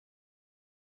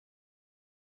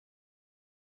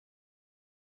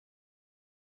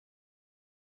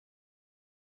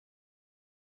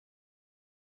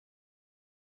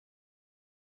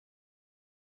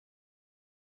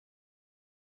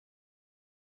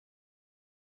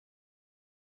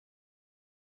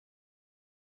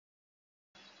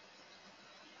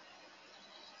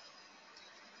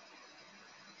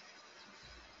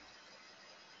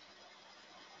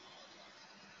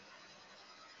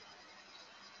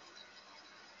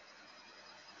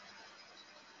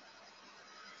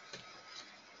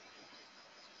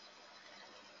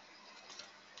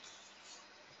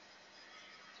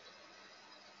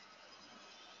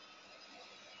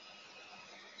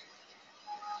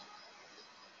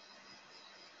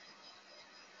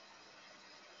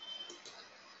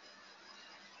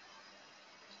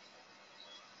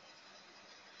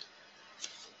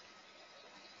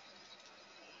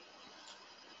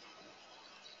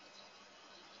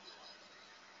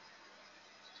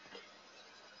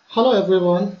Hello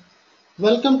everyone,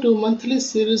 welcome to monthly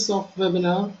series of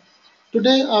webinar.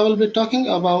 Today I will be talking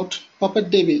about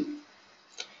PuppetDB.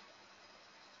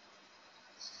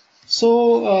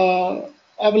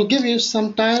 I will give you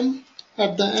some time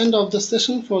at the end of the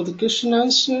session for the question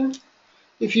answer.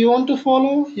 If you want to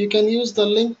follow, you can use the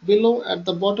link below at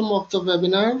the bottom of the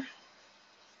webinar.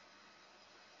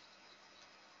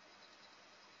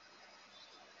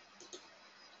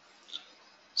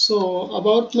 So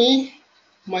about me,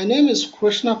 my name is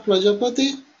Krishna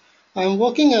Prajapati. I am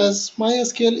working as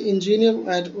MySQL engineer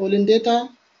at Olin Data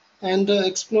and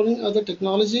exploring other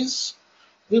technologies.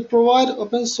 We provide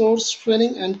open source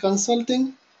training and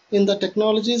consulting in the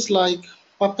technologies like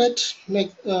Puppet,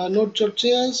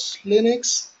 Node.js,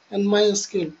 Linux, and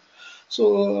MySQL.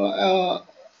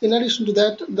 In addition to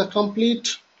that, the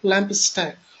complete LAMP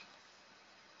stack.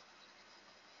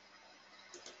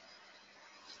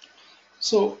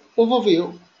 So,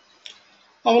 overview.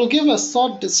 I will give a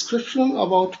short description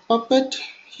about Puppet.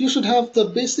 You should have the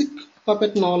basic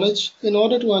Puppet knowledge in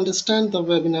order to understand the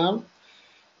webinar.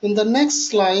 In the next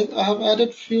slide, I have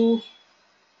added few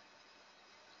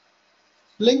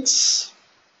links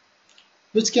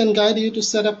which can guide you to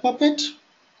set up Puppet.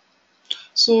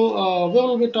 We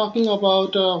will be talking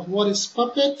about what is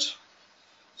Puppet.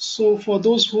 So for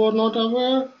those who are not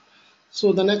aware,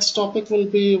 the next topic will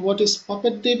be what is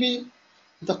PuppetDB,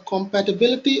 the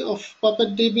compatibility of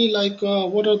PuppetDB, like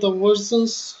what are the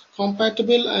versions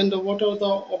compatible and what are the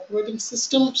operating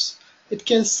systems it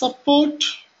can support.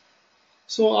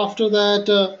 So after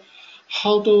that,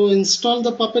 how to install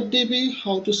the PuppetDB,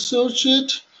 how to search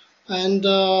it, and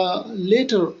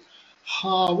later,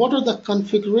 what are the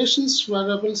configurations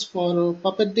variables for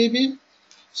PuppetDB.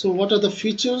 So what are the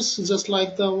features, just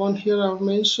like the one here I've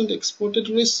mentioned, exported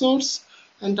resource,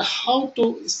 and how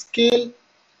to scale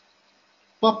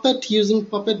Puppet using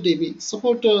PuppetDB.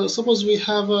 Suppose we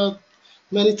have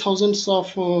many thousands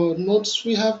of nodes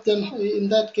we have, then in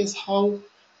that case, how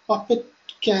Puppet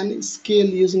can scale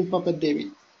using PuppetDB.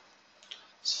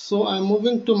 So I'm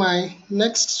moving to my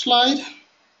next slide.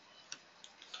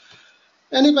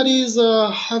 Anybody is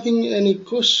having any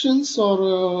questions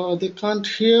or they can't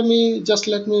hear me, just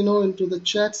let me know into the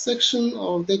chat section,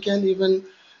 or they can even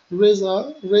raise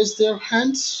their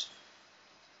hands.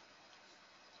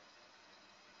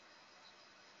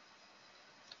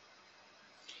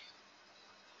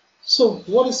 So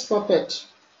what is Puppet?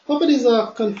 Puppet is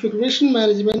a configuration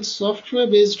management software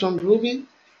based on Ruby.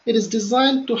 It is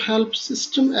designed to help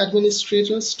system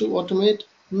administrators to automate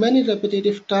many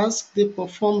repetitive tasks they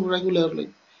perform regularly.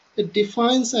 It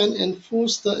defines and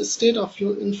enforces the state of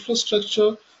your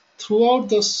infrastructure throughout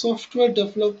the software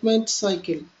development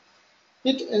cycle.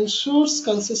 It ensures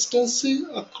consistency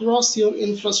across your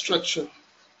infrastructure.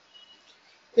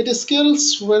 It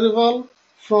scales very well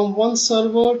from one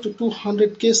server to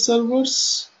 200K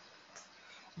servers.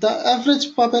 The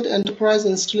average Puppet enterprise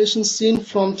installation seen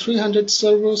from 300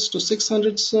 servers to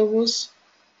 600 servers.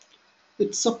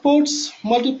 It supports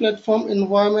multi-platform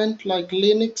environment like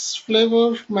Linux,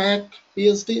 Flavor, Mac,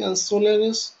 BSD, and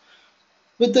Solaris.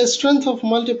 With the strength of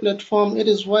multi-platform, it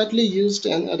is widely used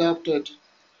and adapted.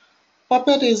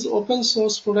 Puppet is open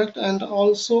source product and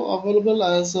also available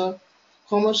as a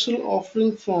commercial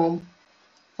offering from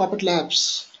Puppet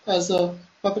Labs as a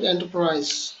Puppet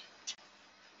enterprise.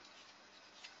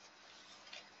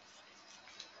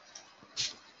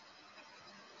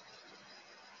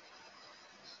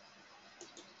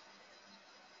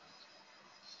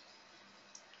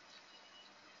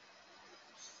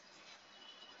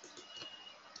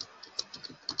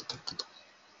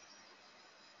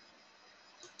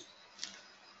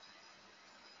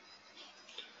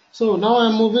 So now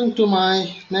I'm moving to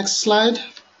my next slide.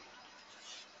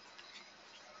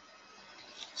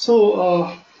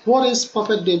 What is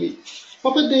PuppetDB?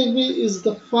 PuppetDB is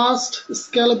the fast,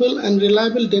 scalable, and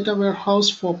reliable data warehouse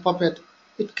for Puppet.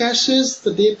 It caches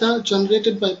the data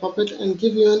generated by Puppet and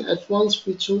gives you an advanced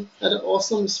feature at an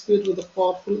awesome speed with a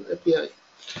powerful API.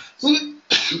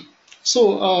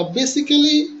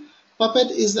 Basically,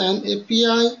 Puppet is an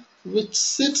API which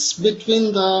sits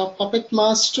between the Puppet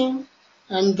master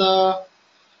and the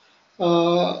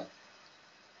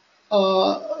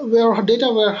data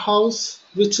warehouse,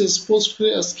 which is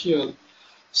PostgreSQL.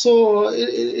 So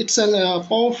it's a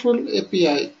powerful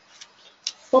API.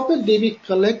 PuppetDB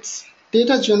collects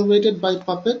data generated by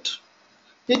Puppet.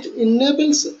 It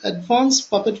enables advanced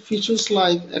Puppet features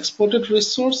like exported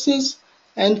resources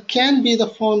and can be the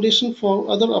foundation for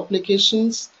other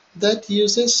applications that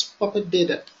uses Puppet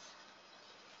data.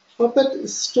 Puppet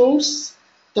stores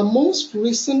the most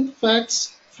recent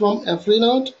facts from every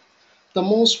node. the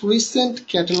most recent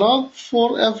catalog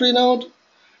for every node.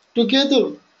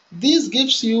 Together, this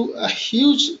gives you a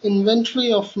huge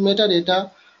inventory of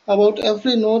metadata about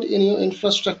every node in your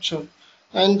infrastructure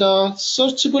and a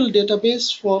searchable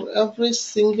database for every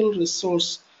single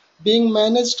resource being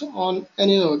managed on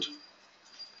any node.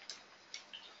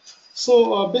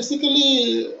 So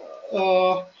basically,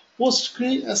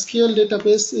 PostgreSQL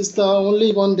database is the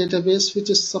only one database which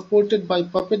is supported by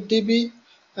PuppetDB,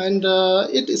 and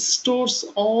it stores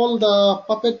all the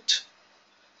Puppet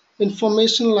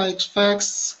information like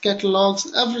facts,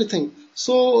 catalogs, everything.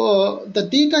 So the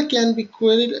data can be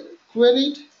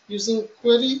queried using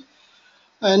query,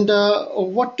 and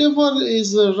whatever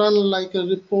is run like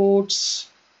reports,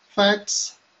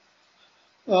 facts,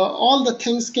 all the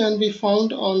things can be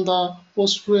found on the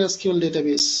PostgreSQL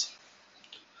database.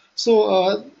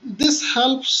 So this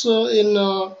helps in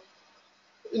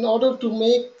order to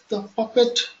make the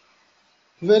Puppet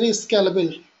very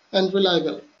scalable and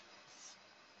reliable.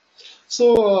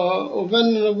 So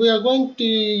when we are going to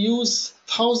use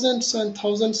thousands and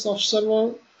thousands of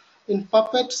server in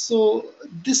Puppet, so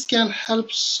this can help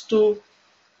to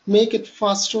make it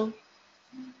faster.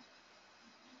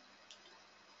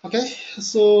 Okay,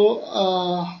 so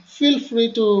feel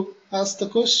free to ask the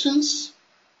questions.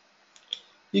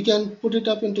 You can put it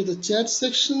up into the chat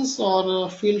sections, or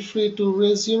feel free to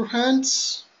raise your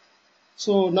hands.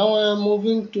 So now I am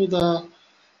moving to the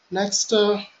next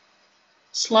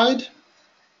slide.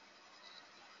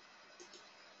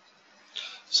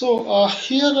 So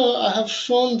here I have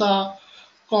shown the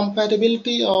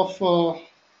compatibility of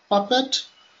Puppet.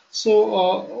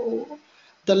 So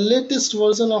the latest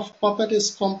version of Puppet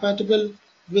is compatible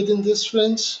within this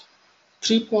range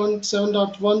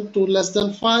 3.7.1 to less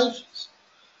than 5,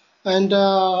 and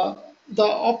the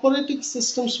operating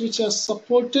systems which are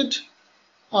supported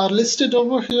are listed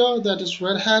over here. That is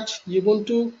Red Hat,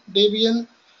 Ubuntu, Debian,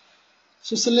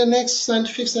 SUSE Linux,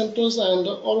 Scientific CentOS, and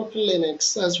Oracle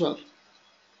Linux as well.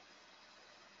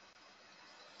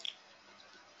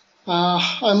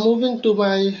 I'm moving to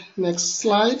my next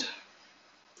slide.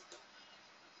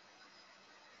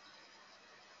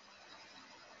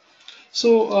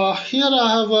 So here I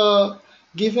have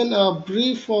given a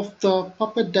brief of the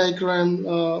Puppet diagram,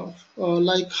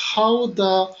 like how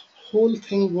the whole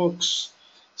thing works.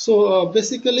 So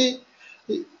basically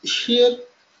here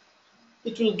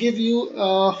it will give you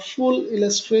a full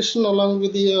illustration along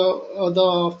with the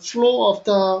uh, flow of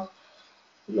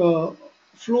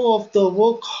the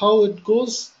work, how it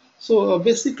goes. So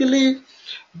basically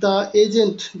the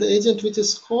agent which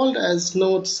is called as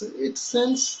nodes, it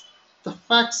sends the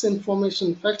facts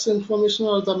information. Facts information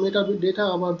are the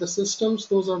metadata about the systems.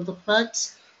 Those are the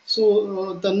facts.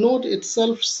 So the node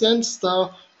itself sends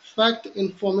the fact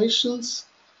informations.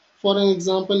 For an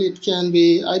example, it can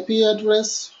be IP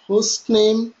address, host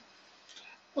name,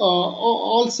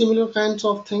 all similar kinds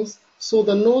of things. So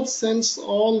the node sends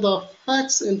all the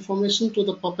facts information to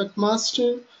the Puppet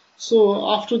master. So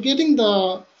after getting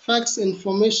the facts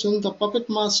information, the Puppet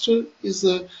master is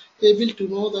able to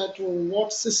know that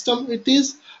what system it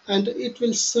is, and it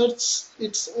will search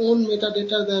its own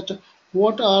metadata that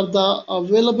what are the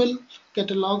available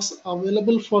catalogs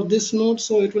available for this node.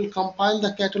 So it will compile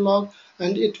the catalog,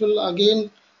 and it will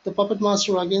again, the Puppet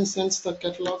master again sends the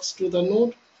catalogs to the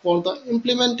node for the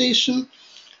implementation.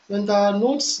 When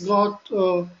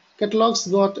the catalogs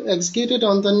got executed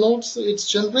on the nodes, it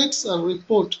generates a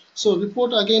report. So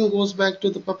report again goes back to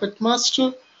the Puppet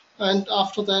master, and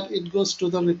after that it goes to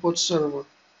the report server.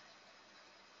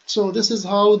 So this is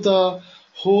how the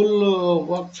whole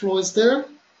workflow is there.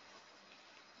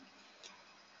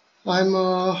 I'm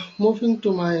moving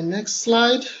to my next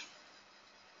slide.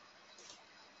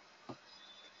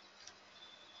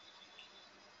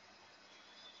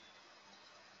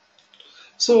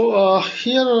 So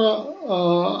here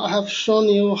I have shown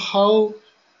you how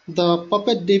the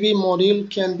PuppetDB module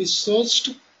can be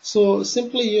searched. So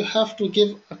simply you have to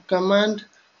give a command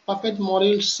puppet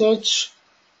module search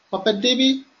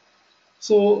PuppetDB.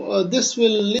 So this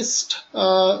will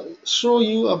show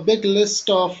you a big list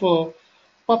of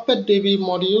PuppetDB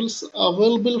modules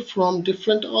available from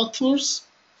different authors.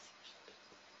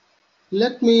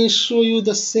 Let me show you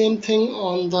the same thing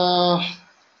on the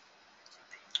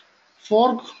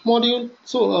fork module.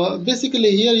 So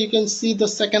basically here you can see the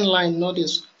second line.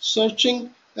 Notice searching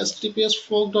https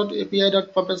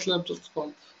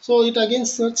fork.api.puppetlab.com. So it again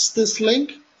searches this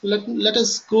link. Let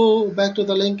us go back to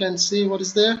the link and see what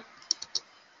is there.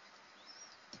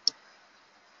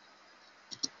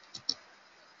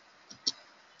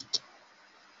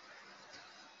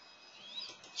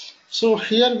 So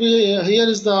here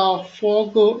is the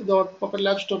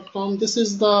fog.puppetlabs.com. This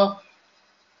is the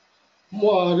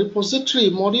repository,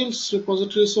 modules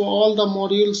repository. So all the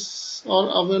modules are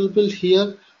available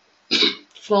here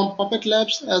from Puppet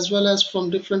Labs as well as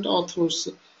from different authors.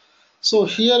 So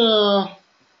here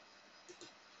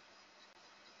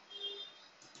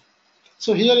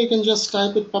you can just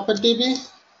type it PuppetDB,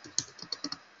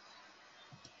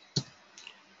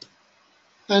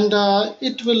 and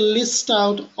it will list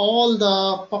out all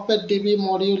the PuppetDB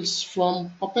modules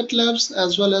from Puppet Labs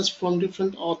as well as from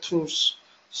different authors.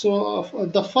 So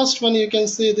the first one, you can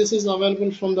see this is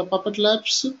available from the Puppet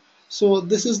Labs. So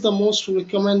this is the most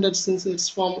recommended since it's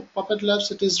from Puppet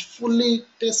Labs. It is fully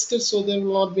tested, so there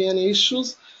will not be any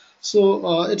issues.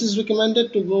 So it is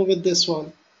recommended to go with this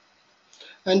one.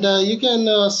 And you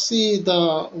can see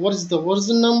what is the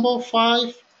version number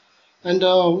 5, and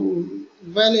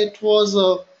when it was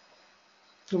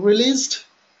released,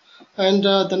 and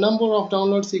the number of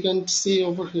downloads you can see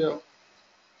over here.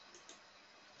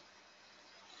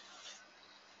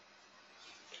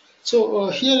 So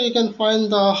here you can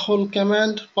find the whole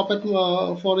command Puppet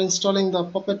for installing the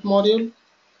Puppet module.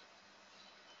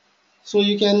 So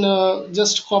you can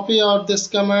just copy out this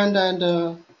command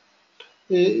and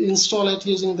install it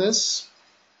using this.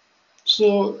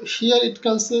 So here it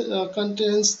contains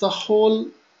the whole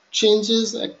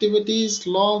changes, activities,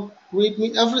 log,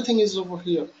 readme, everything is over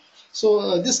here.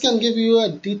 So this can give you a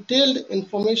detailed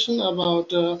information about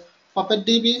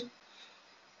PuppetDB.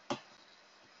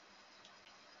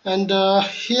 And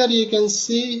here you can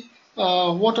see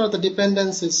what are the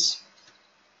dependencies.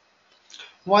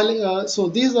 So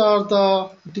these are the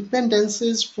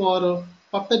dependencies for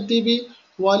PuppetDB.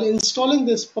 While installing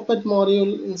this Puppet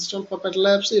module, install Puppet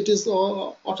Labs, it is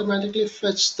automatically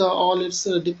fetch all its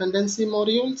dependency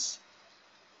modules.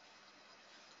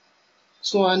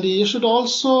 So, and you should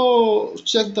also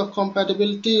check the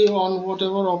compatibility on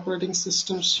whatever operating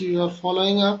systems you are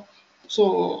following up. So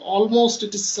almost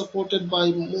it is supported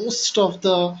by most of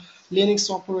the Linux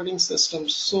operating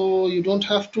systems. So you don't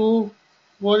have to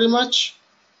worry much.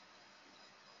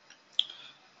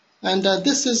 And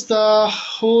this is the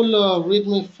whole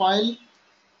README file.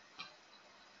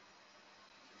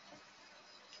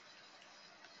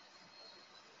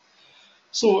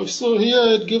 So here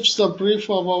it gives the brief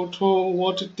about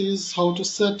what it is, how to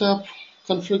set up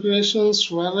configurations,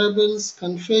 variables,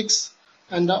 configs,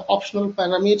 and optional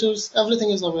parameters.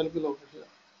 Everything is available over here.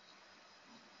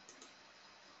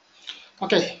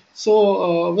 Okay,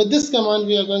 so with this command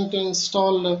we are going to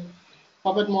install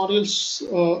Puppet modules.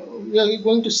 We are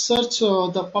going to search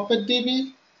the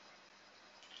PuppetDB,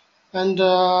 and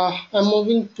I'm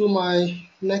moving to my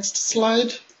next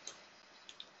slide.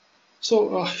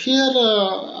 So here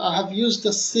I have used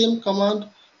the same command,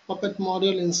 Puppet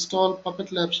module install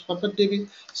Puppet Labs PuppetDB.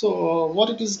 So what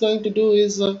it is going to do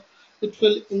is it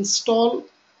will install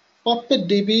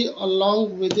PuppetDB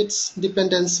along with its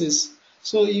dependencies.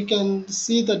 So you can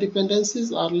see the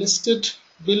dependencies are listed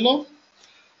below,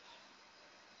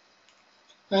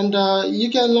 and you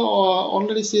can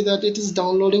already see that it is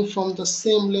downloading from the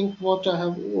same link what I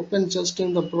have opened just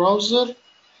in the browser.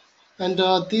 And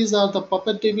these are the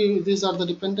PuppetDB, these are the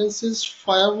dependencies: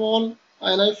 firewall,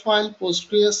 ini file,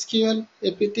 PostgreSQL,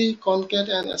 apt, concat,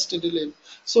 and stdlib.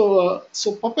 So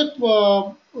Puppet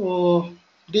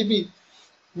DB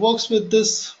works with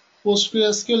this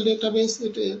PostgreSQL database.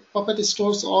 Puppet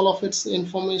stores all of its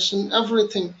information,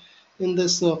 everything in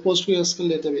this PostgreSQL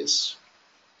database.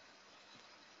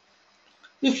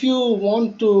 If you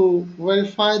want to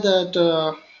verify that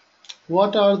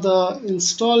what are the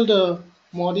installed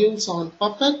modules on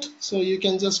Puppet, so you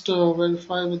can just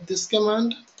verify with this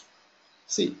command.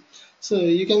 See, so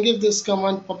you can give this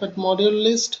command Puppet module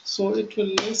list, so it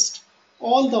will list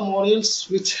all the modules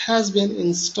which has been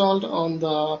installed on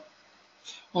the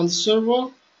server,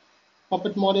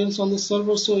 Puppet modules on the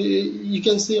server. So you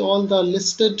can see all the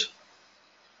listed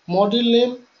module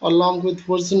name along with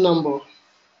version number.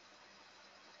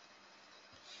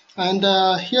 And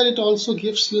here it also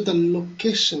gives you the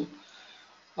location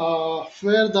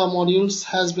where the modules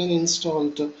has been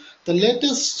installed. The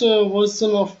latest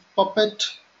version of Puppet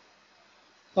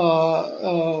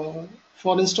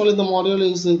for installing the module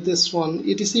is this one,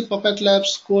 etc Puppet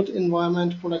Labs Code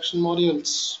Environment Production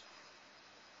Modules.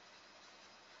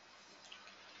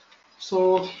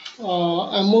 So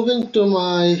I'm moving to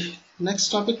my next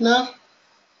topic now.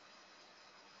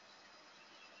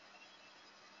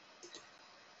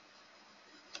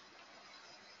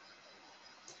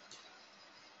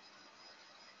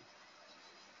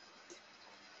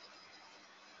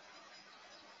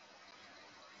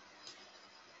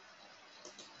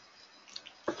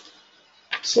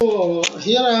 So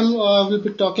here I am. Will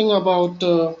be talking about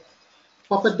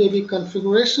PuppetDB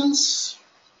configurations.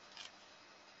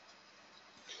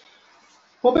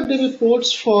 PuppetDB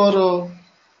ports for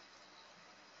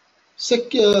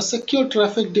secure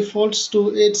traffic defaults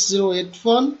to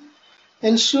 8081.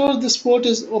 Ensure this port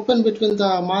is open between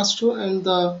the master and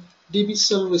the DB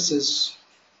services.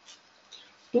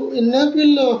 To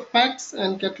enable facts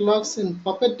and catalogs in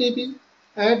PuppetDB,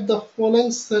 add the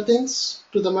following settings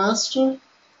to the master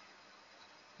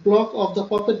block of the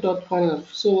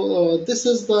puppet.conf. So this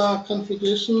is the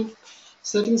configuration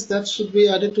settings that should be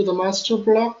added to the master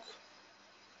block.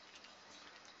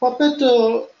 Puppet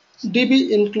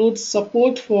DB includes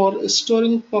support for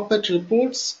storing Puppet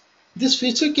reports. This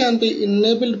feature can be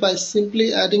enabled by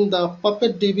simply adding the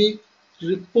PuppetDB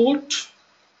report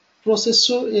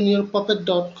processor in your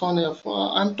puppet.conf.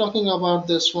 I'm talking about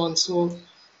this one. So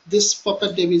this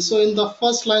PuppetDB. So in the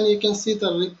first line, you can see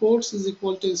the reports is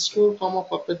equal to store comma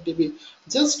PuppetDB.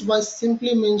 Just by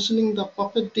simply mentioning the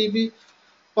PuppetDB,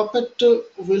 Puppet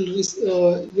will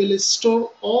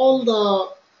store all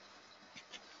the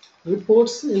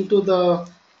reports into the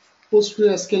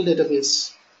PostgreSQL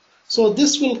database. So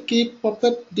this will keep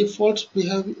Puppet default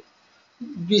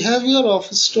behavior of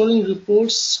storing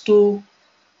reports to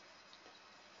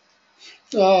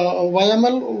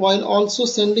YML while also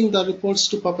sending the reports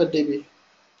to PuppetDB.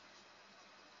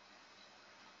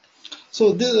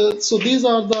 So these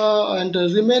are the and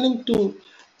remaining two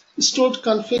stored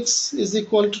configs is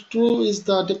equal to true is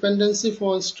the dependency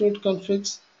for stored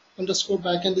configs underscore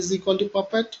backend is equal to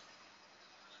Puppet.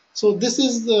 So this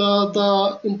is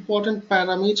the important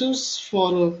parameters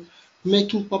for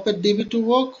making PuppetDB to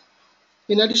work.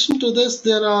 In addition to this,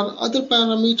 there are other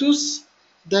parameters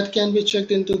that can be checked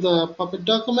into the Puppet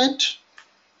document.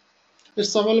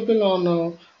 It's available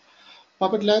on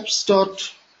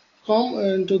puppetlabs.com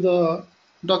into the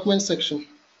document section.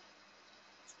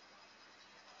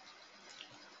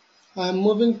 I'm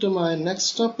moving to my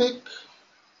next topic.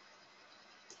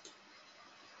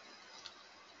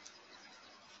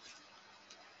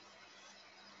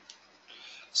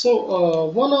 So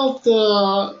one of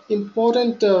the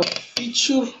important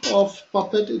feature of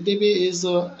PuppetDB is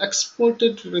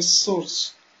exported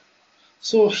resource.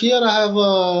 So here I have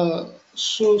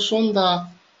shown the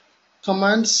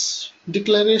commands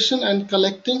declaration and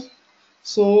collecting.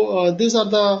 So these are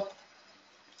the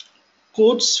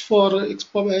codes for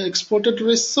exported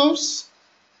resource.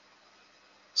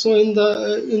 So in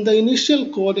the initial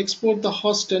code, export the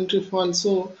host entry file.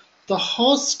 So the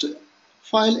host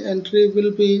file entry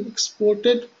will be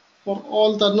exported for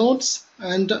all the nodes,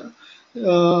 and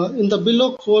in the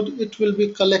below code it will be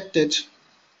collected.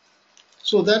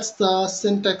 So that's the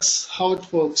syntax how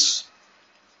it works.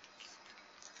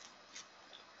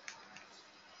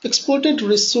 Exported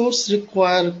resource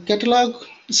require catalog,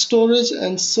 storage,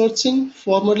 and searching,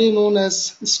 formerly known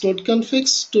as stored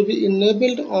configs, to be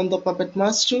enabled on the Puppet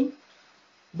master.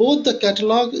 Both the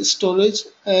catalog, storage,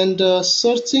 and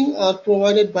searching are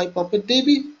provided by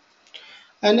PuppetDB.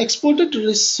 An exported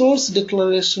resource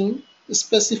declaration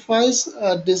specifies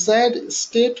a desired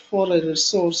state for a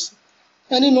resource.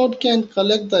 Any node can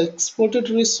collect the exported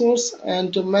resource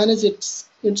and manage its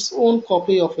own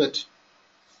copy of it.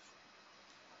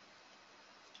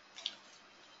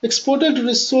 Exported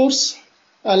resource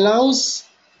allows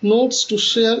nodes to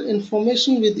share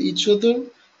information with each other.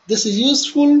 This is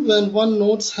useful when one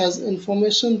node has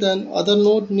information that other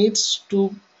node needs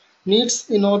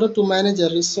in order to manage a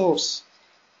resource.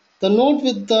 The node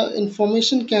with the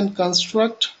information can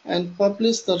construct and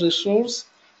publish the resource,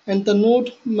 and the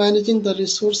node managing the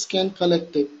resource can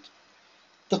collect it.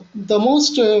 The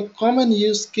most common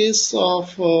use case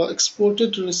of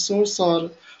exported resource are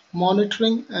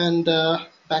monitoring and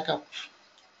backup.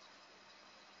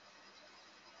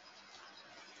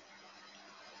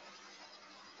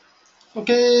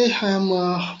 Okay, I am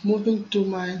moving to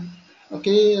my.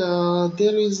 Okay,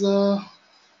 there is a.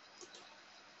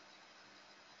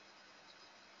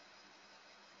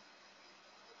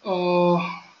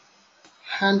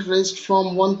 Hand raised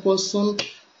from one person,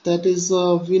 that is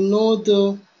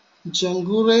Vinod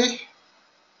Jangure.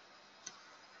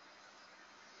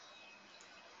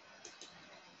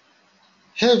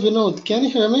 Hey Vinod, can you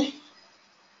hear me?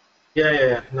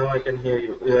 Yeah. Now I can hear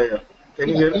you. Yeah. Can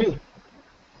you hear me?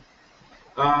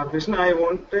 Krishna, I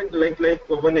wanted like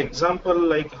one example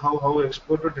like how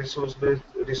exported resource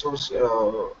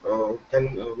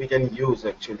can we can use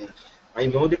actually. I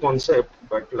know the concept,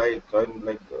 but like I'm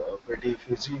like pretty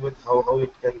fuzzy with how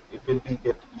it will be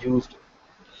get used.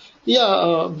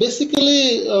 Yeah,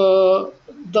 basically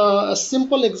the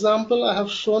simple example I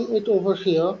have shown it over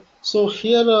here. So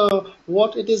here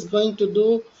what it is going to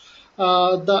do,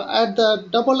 the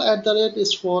double at the rate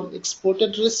is for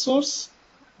exported resource.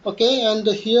 Okay, and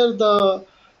here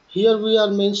we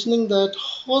are mentioning that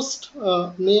host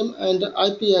name and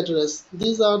IP address.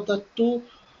 These are the two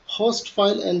host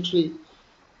file entry.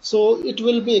 So it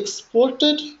will be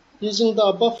exported using the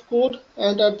above code,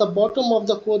 and at the bottom of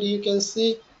the code you can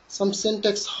see some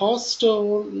syntax: host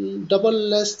double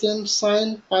less than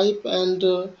sign pipe and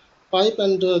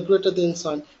greater than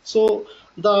sign. So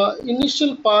the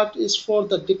initial part is for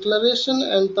the declaration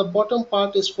and the bottom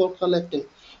part is for collecting.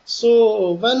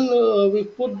 So when we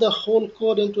put the whole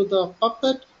code into the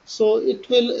Puppet, so it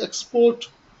will export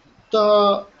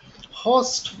the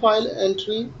host file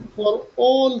entry for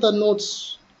all the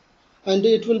nodes, and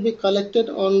it will be collected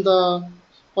on the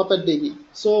PuppetDB.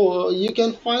 So you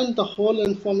can find the whole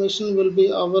information will be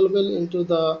available into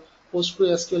the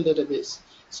PostgreSQL database.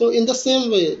 So in the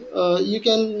same way, you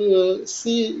can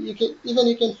see,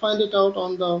 you can find it out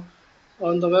on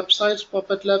the website,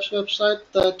 Puppet Labs website,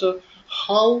 that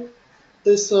how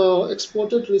this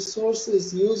exported resource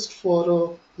is used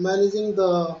for managing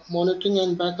the monitoring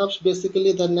and backups,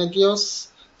 basically the Nagios.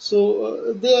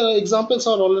 So their examples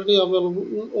are already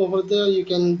available over there. You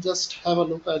can just have a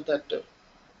look at that.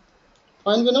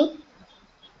 Fine, Vinod?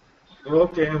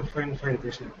 Okay, I'm fine, fine,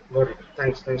 Krishna. Got it.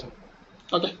 Thanks, thanks.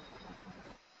 Okay.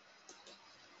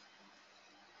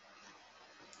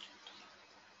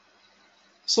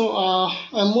 So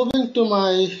I'm moving to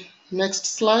my next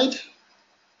slide.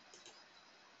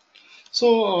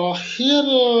 So here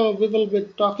we will be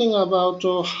talking about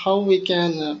how we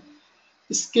can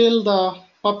scale the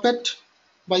Puppet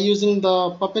by using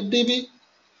the PuppetDB.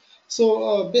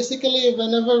 So basically,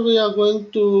 whenever we are going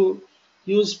to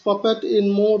use Puppet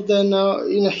in more than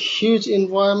in a huge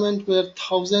environment where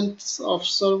thousands of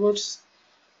servers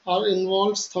are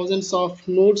involved, thousands of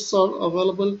nodes are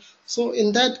available. So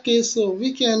in that case,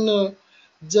 we can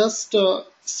just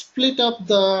split up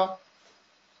the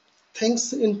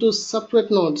things into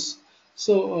separate nodes.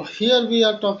 So here we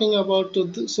are talking about,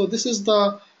 so this is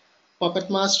the Puppet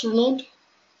master node.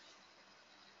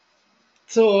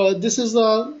 So this is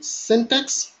the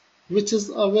syntax which is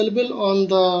available on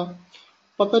the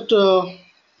Puppet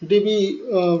DB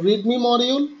README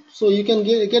module. So you can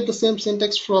get the same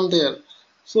syntax from there.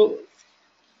 So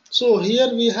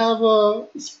here we have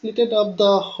splitted up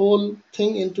the whole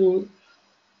thing into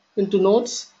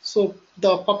nodes. So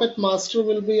the Puppet master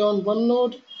will be on one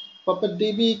node, Puppet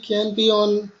DB can be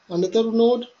on another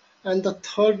node, and the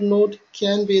third node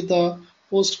can be the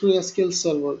PostgreSQL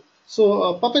server.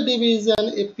 So Puppet DB is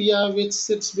an API which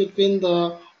sits between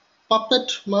the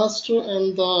Puppet master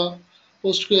and the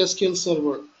PostgreSQL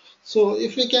server. So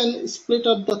if we can split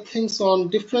up the things on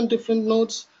different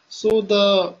nodes, so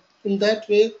in that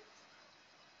way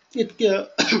it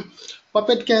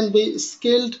Puppet can be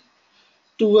scaled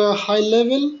to a high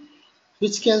level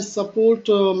which can support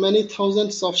many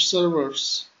thousands of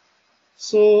servers.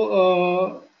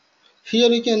 So here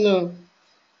you can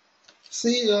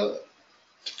see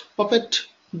Puppet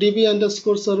DB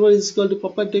underscore server is equal to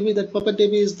Puppet DB. That Puppet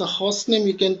DB is the host name.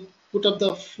 You can put up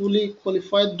the fully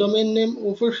qualified domain name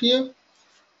over here.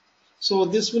 So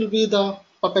this will be the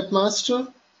Puppet master.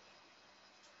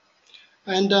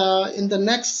 And in the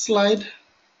next slide,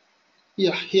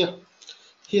 yeah, here.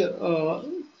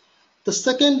 The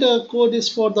second code is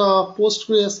for the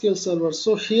PostgreSQL server.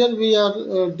 So here we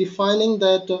are defining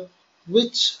that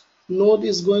which node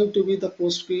is going to be the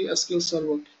PostgreSQL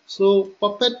server. So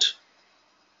Puppet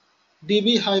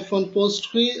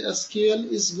db-postgresql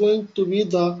is going to be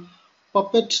the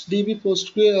Puppet DB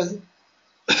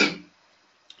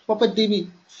Puppet DB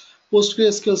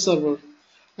PostgreSQL server.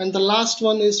 And the last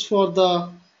one is for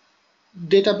the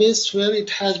database where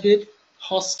it has been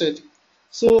hosted.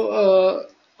 So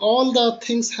all the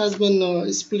things has been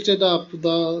splitted up.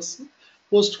 The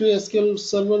PostgreSQL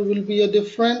server will be a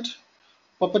different,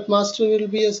 Puppet master will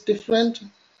be as different,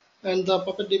 and the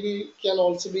PuppetDB can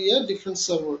also be a different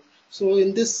server. So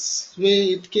in this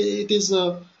way, it is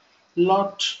a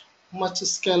lot much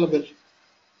scalable.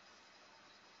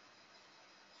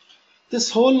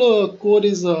 This whole code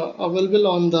is available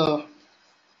on the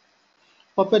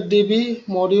PuppetDB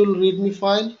module README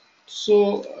file.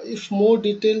 So if more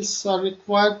details are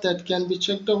required, that can be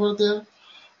checked over there.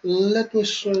 Let me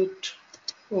show it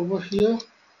over here.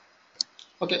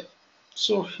 Okay,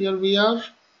 so here we are.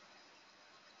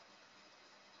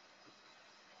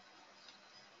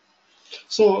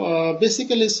 So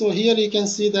basically, so here you can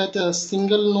see that a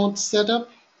single node setup.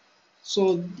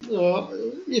 So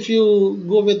if you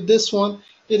go with this one,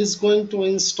 it is going to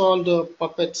install the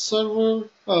Puppet server,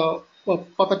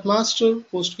 Puppet Master,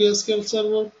 PostgreSQL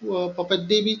Server,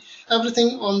 PuppetDB,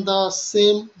 everything on the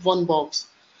same one box.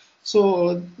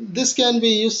 So this can be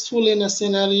useful in a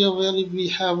scenario where we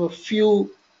have a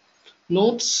few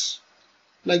nodes,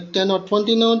 like 10 or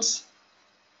 20 nodes.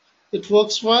 It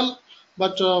works well,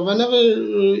 but whenever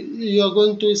you are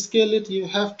going to scale it, you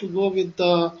have to go with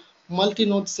the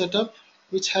multi-node setup,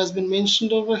 which has been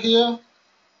mentioned over here.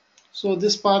 So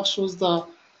this part shows the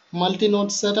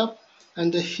multi-node setup,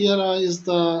 and here is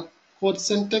the code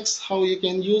syntax, how you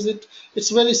can use it. It's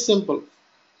very simple.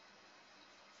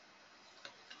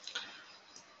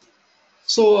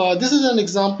 So this is an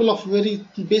example of very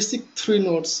basic three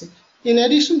nodes. In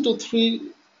addition to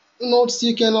three nodes,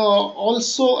 you can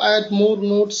also add more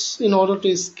nodes in order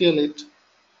to scale it.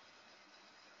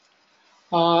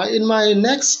 In my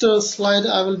next slide,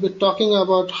 I will be talking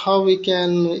about how we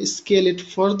can scale it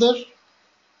further.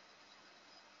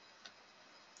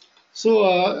 So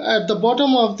at the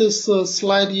bottom of this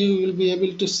slide, you will be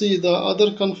able to see the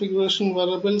other configuration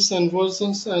variables and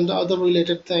versions and other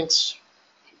related things.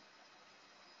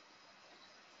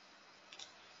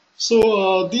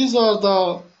 So these are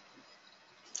the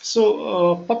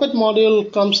Puppet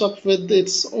module comes up with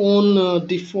its own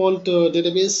default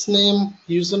database name,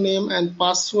 username, and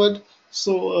password.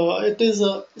 So it is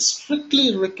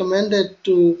strictly recommended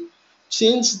to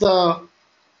change the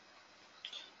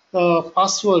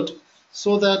password,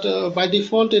 so that by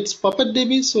default it's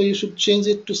PuppetDB, so you should change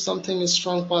it to something a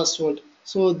strong password.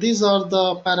 So these are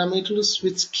the parameters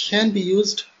which can be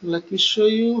used. Let me show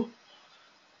you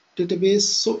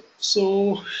database.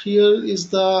 So here is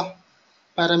the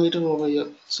parameter over here.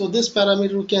 So this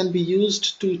parameter can be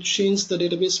used to change the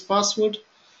database password.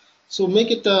 So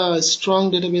make it a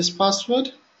strong database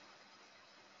password,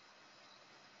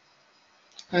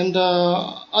 and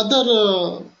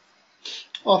other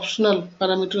optional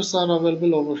parameters are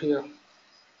available over here.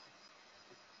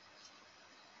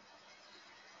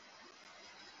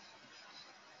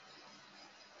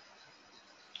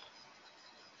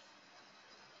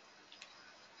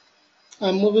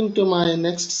 I'm moving to my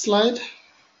next slide.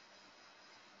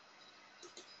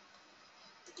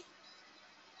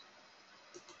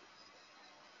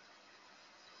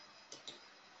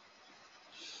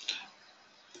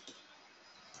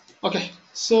 Okay,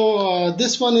 so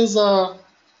this one is a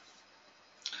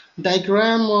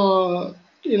diagram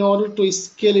in order to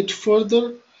scale it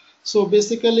further. So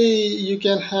basically you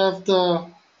can have the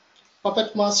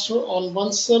Puppet Master on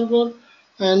one server,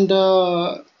 and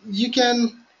you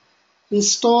can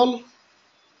install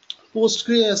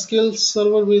PostgreSQL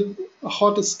server with a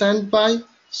hot standby.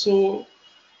 So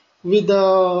with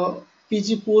the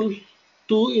PG pool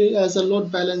 2 as a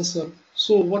load balancer.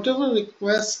 So whatever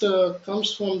request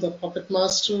comes from the Puppet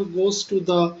Master goes to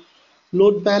the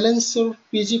load balancer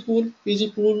PG pool.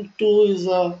 PG pool 2 is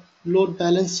a load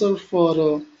balancer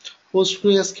for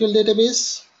PostgreSQL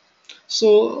database.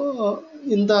 So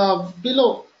in the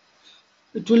below,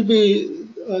 it will be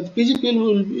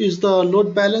PGPL is the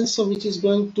load balancer, which is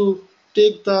going to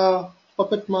take the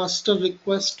Puppet Master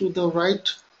request to the right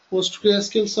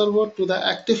PostgreSQL server, to the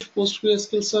active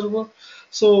PostgreSQL server.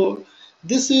 So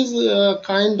this is a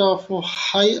kind of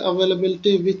high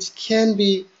availability which can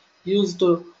be used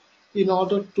in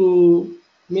order to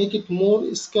make it more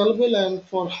scalable and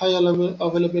for high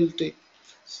availability.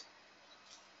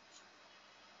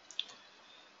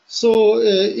 So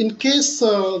in case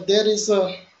there is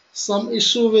some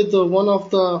issue with one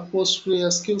of the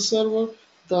PostgreSQL server,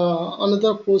 the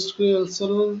another PostgreSQL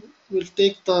server will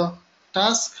take the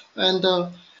task, and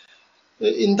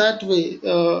in that way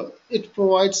it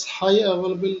provides high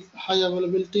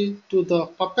availability to the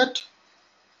Puppet.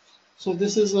 So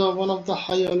this is one of the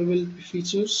high availability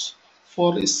features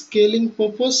for scaling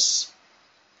purpose.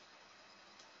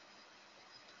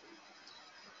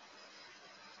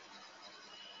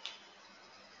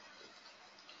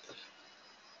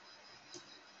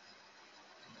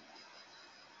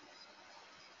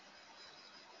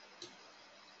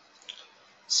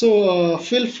 So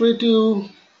feel free to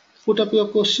put up your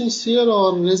questions here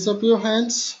or raise up your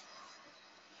hands.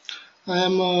 I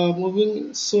am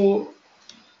moving. So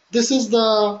this is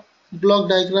the block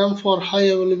diagram for high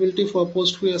availability for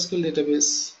PostgreSQL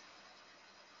database.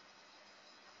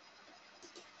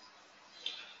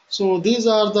 So these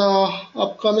are the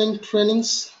upcoming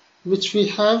trainings which we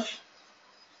have.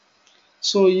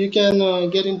 So you can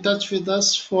get in touch with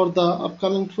us for the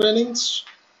upcoming trainings.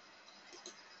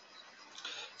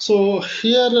 So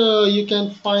here you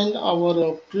can find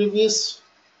our previous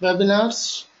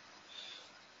webinars.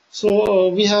 So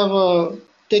we have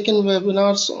taken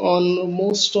webinars on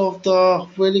most of the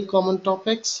very common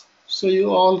topics. So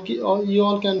you all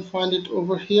can find it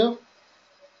over here.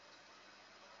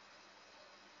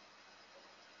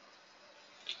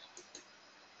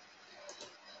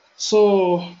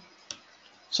 So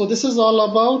this is all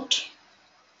about.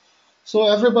 So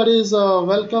everybody is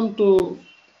welcome to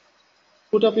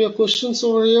put up your questions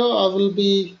over here. I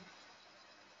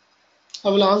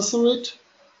will answer it.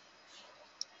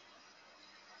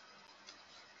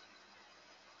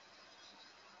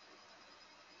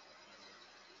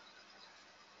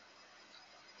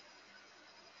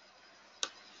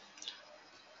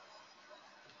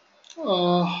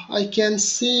 I can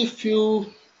see few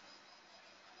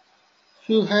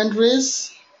hand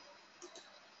raise.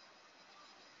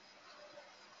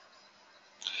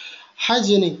 Hi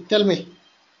Jenny, tell me.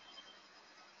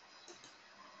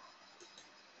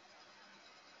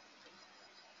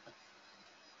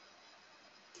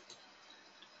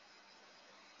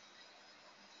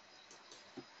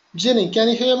 Jenny, can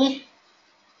you hear me?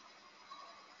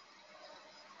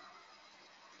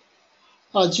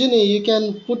 Jenny, you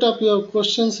can put up your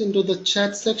questions into the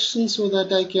chat section so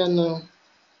that I can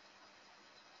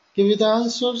give you the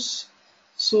answers.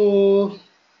 So,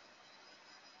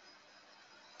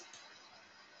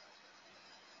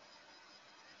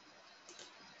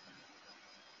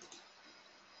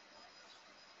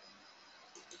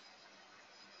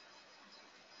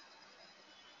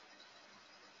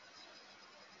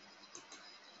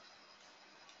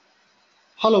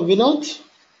 hello Vinod.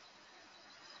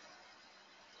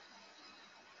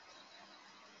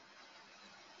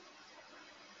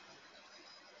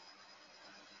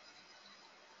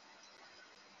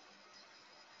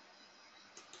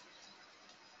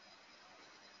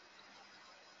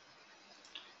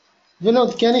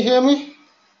 Vinod, can you hear me?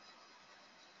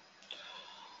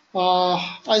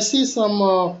 I see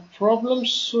some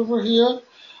problems over here.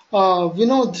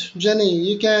 Vinod, Jenny,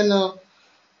 you can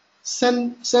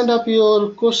send up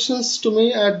your questions to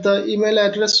me at the email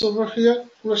address over here,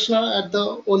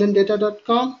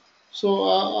 krishna@theolindata.com. So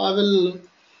I will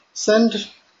send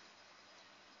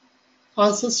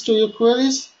answers to your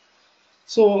queries.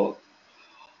 So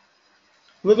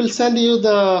we will send you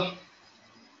the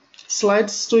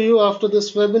slides to you after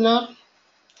this webinar.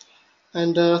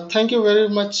 And thank you very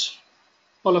much,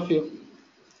 all of you.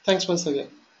 Thanks once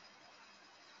again.